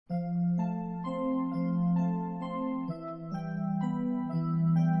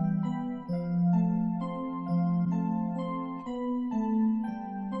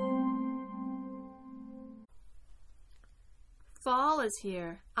is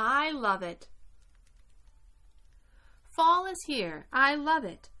here. I love it. Fall is here. I love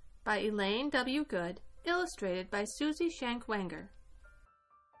it. By Elaine W. Good. Illustrated by Susie, Shenk, Wenger.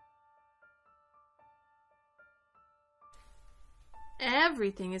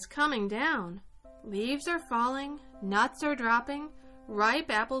 Everything is coming down. Leaves are falling, nuts are dropping,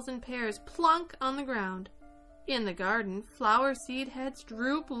 ripe apples and pears plunk on the ground. In the garden, flower seed heads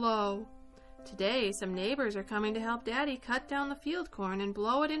droop low. Today, some neighbors are coming to help Daddy cut down the field corn and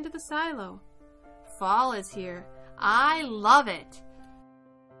blow it into the silo. Fall is here. I love it.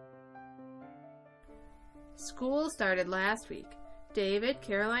 School started last week. David,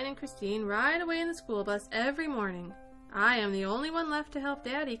 Caroline, and Christine ride away in the school bus every morning. I am the only one left to help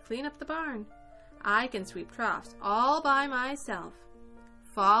Daddy clean up the barn. I can sweep troughs all by myself.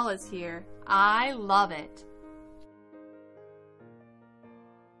 Fall is here. I love it.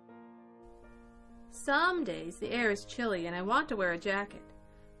 Some days the air is chilly and I want to wear a jacket.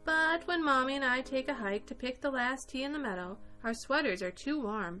 But when Mommy and I take a hike to pick the last tea in the meadow, our sweaters are too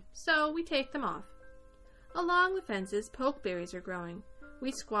warm, so we take them off. Along the fences, pokeberries are growing.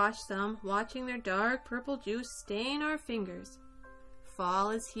 We squash some, watching their dark purple juice stain our fingers.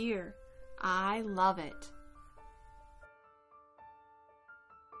 Fall is here. I love it.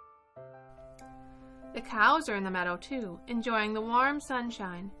 The cows are in the meadow too, enjoying the warm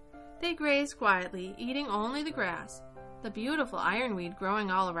sunshine. They graze quietly, eating only the grass. The beautiful ironweed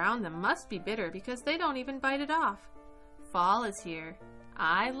growing all around them must be bitter because they don't even bite it off. Fall is here.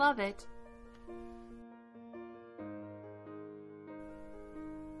 I love it.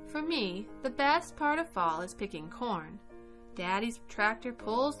 For me, the best part of fall is picking corn. Daddy's tractor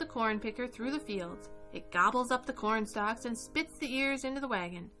pulls the corn picker through the fields. It gobbles up the corn stalks and spits the ears into the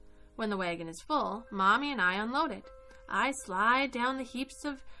wagon. When the wagon is full, Mommy and I unload it. I slide down the heaps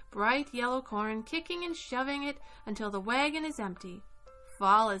of bright yellow corn, kicking and shoving it until the wagon is empty.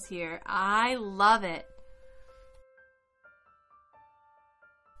 Fall is here. I love it.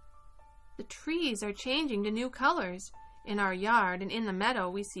 The trees are changing to new colors. In our yard and in the meadow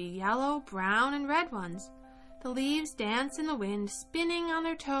we see yellow, brown, and red ones. The leaves dance in the wind, spinning on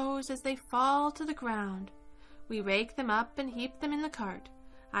their toes as they fall to the ground. We rake them up and heap them in the cart.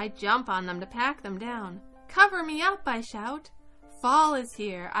 I jump on them to pack them down. Cover me up, I shout. Fall is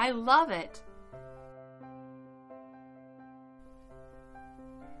here. I love it.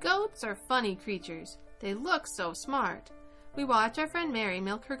 Goats are funny creatures. They look so smart. We watch our friend Mary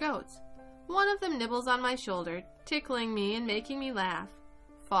milk her goats. One of them nibbles on my shoulder, tickling me and making me laugh.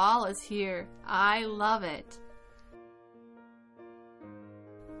 Fall is here. I love it.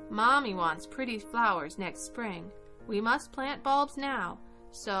 Mommy wants pretty flowers next spring. We must plant bulbs now,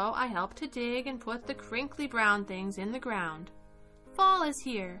 so I help to dig and put the crinkly brown things in the ground. Fall is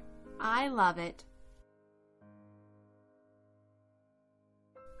here. I love it.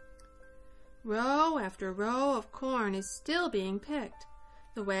 Row after row of corn is still being picked.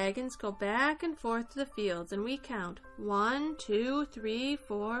 The wagons go back and forth to the fields, and we count 1, 2, 3,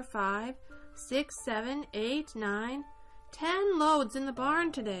 4, 5, 6, 7, 8, 9, 10 loads in the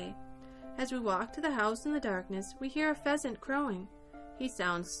barn today. As we walk to the house in the darkness, we hear a pheasant crowing. He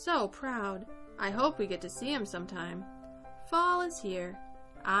sounds so proud. I hope we get to see him sometime. Fall is here.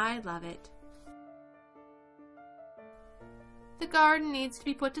 I love it. The garden needs to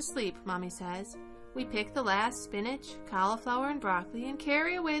be put to sleep, Mommy says. We pick the last spinach, cauliflower, and broccoli and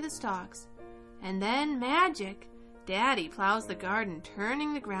carry away the stalks. And then magic! Daddy plows the garden,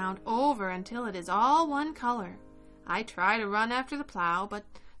 turning the ground over until it is all one color. I try to run after the plow, but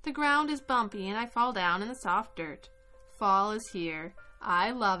the ground is bumpy and I fall down in the soft dirt. Fall is here.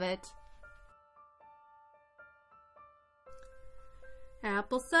 I love it.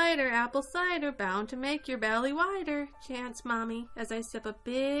 Apple cider, bound to make your belly wider, chants Mommy as I sip a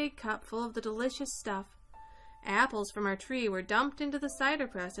big cup full of the delicious stuff. Apples from our tree were dumped into the cider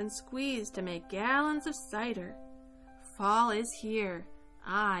press and squeezed to make gallons of cider. Fall is here.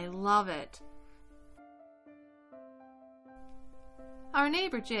 I love it. Our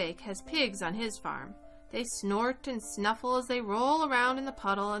neighbor Jake has pigs on his farm. They snort and snuffle as they roll around in the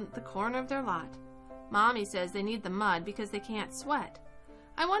puddle at the corner of their lot. Mommy says they need the mud because they can't sweat.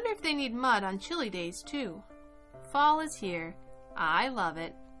 I wonder if they need mud on chilly days too. Fall is here. I love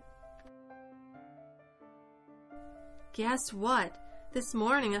it. Guess what? This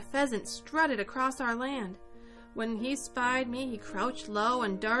morning a pheasant strutted across our land. When he spied me, he crouched low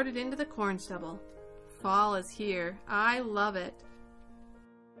and darted into the corn stubble. Fall is here. I love it.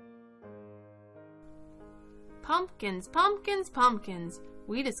 Pumpkins, pumpkins, pumpkins.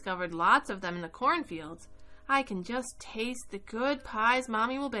 We discovered lots of them in the cornfields. I can just taste the good pies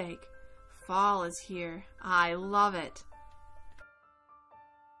Mommy will bake. Fall is here. I love it.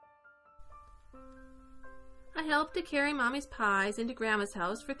 I help to carry Mommy's pies into Grandma's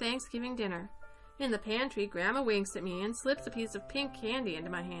house for Thanksgiving dinner. In the pantry, Grandma winks at me and slips a piece of pink candy into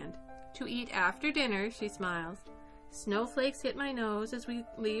my hand. To eat after dinner, she smiles. Snowflakes hit my nose as we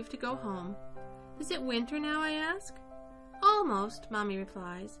leave to go home. Is it winter now, I ask? Almost, Mommy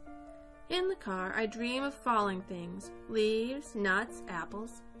replies. In the car, I dream of falling things, leaves, nuts,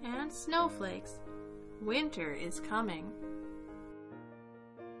 apples, and snowflakes. Winter is coming.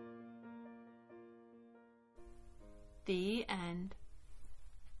 The end.